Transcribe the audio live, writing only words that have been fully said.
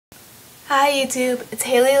Hi YouTube, it's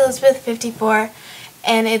Haley Elizabeth 54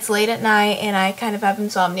 and it's late at night and I kind of have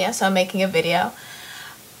insomnia, so I'm making a video.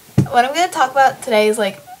 What I'm going to talk about today is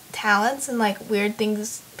like talents and like weird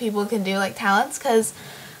things people can do, like talents, because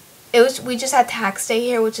we just had tax day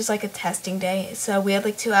here, which is like a testing day, so we had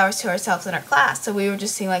like 2 hours to ourselves in our class, so we were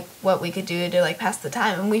just seeing like what we could do to like pass the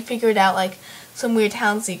time, and we figured out like some weird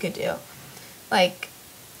talents you could do. Like,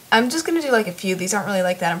 I'm just going to do like a few. These aren't really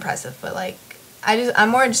like that impressive, but like I'm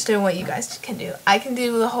more interested in what you guys can do. I can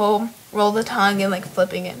do the whole roll the tongue and like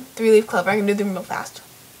flipping it. 3-leaf clover. I can do them real fast.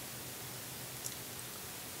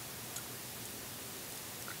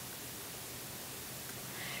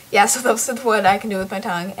 Yeah, so that's what I can do with my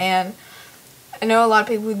tongue. And I know a lot of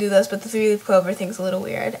people who do this, but the 3-leaf clover thing's a little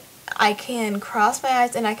weird. I can cross my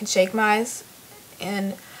eyes and I can shake my eyes.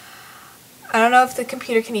 And I don't know if the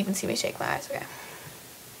computer can even see me shake my eyes.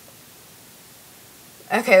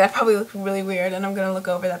 Okay, that probably looked really weird, and I'm going to look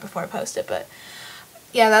over that before I post it, but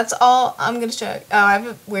yeah, that's all I'm going to show you. Oh, I have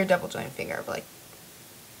a weird double jointed finger, but like,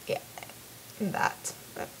 yeah, that's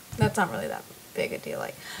not really that big a deal.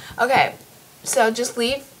 Like, okay, so just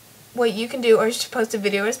leave what you can do, or just post a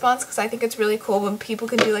video response, because I think it's really cool when people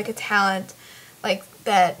can do like a talent like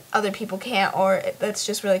that other people can't, or that's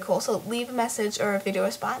just really cool. So leave a message or a video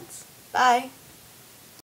response. Bye.